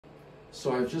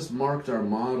So I've just marked our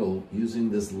model using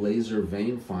this laser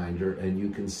vein finder, and you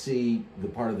can see the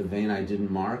part of the vein I didn't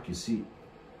mark. You see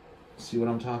what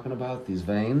I'm talking about? These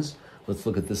veins. Let's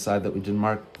look at this side that we didn't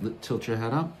mark. Tilt your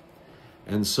head up.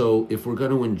 And so if we're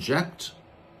going to inject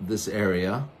this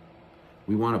area,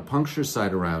 we want a puncture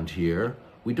site around here.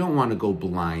 We don't want to go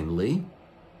blindly,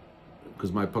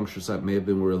 because my puncture site may have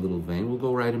been where a little vein. We'll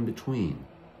go right in between,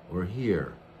 or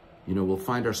here. You know, we'll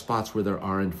find our spots where there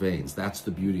aren't veins. That's the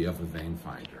beauty of a vein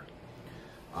finder.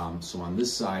 So on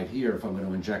this side here, if I'm going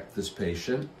to inject this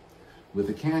patient with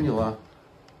a cannula,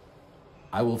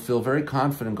 I will feel very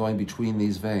confident going between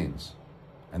these veins.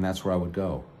 And that's where I would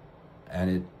go. And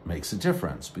it makes a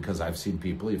difference, because I've seen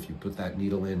people, if you put that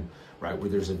needle in right where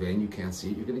there's a vein, you can't see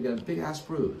it, you're going to get a big ass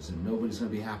bruise, and nobody's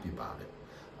going to be happy about it.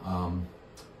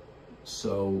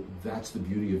 So that's the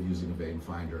beauty of using a vein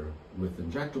finder with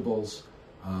injectables.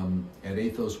 At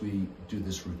Aethos, we do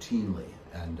this routinely,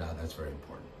 and that's very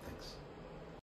important. Thanks.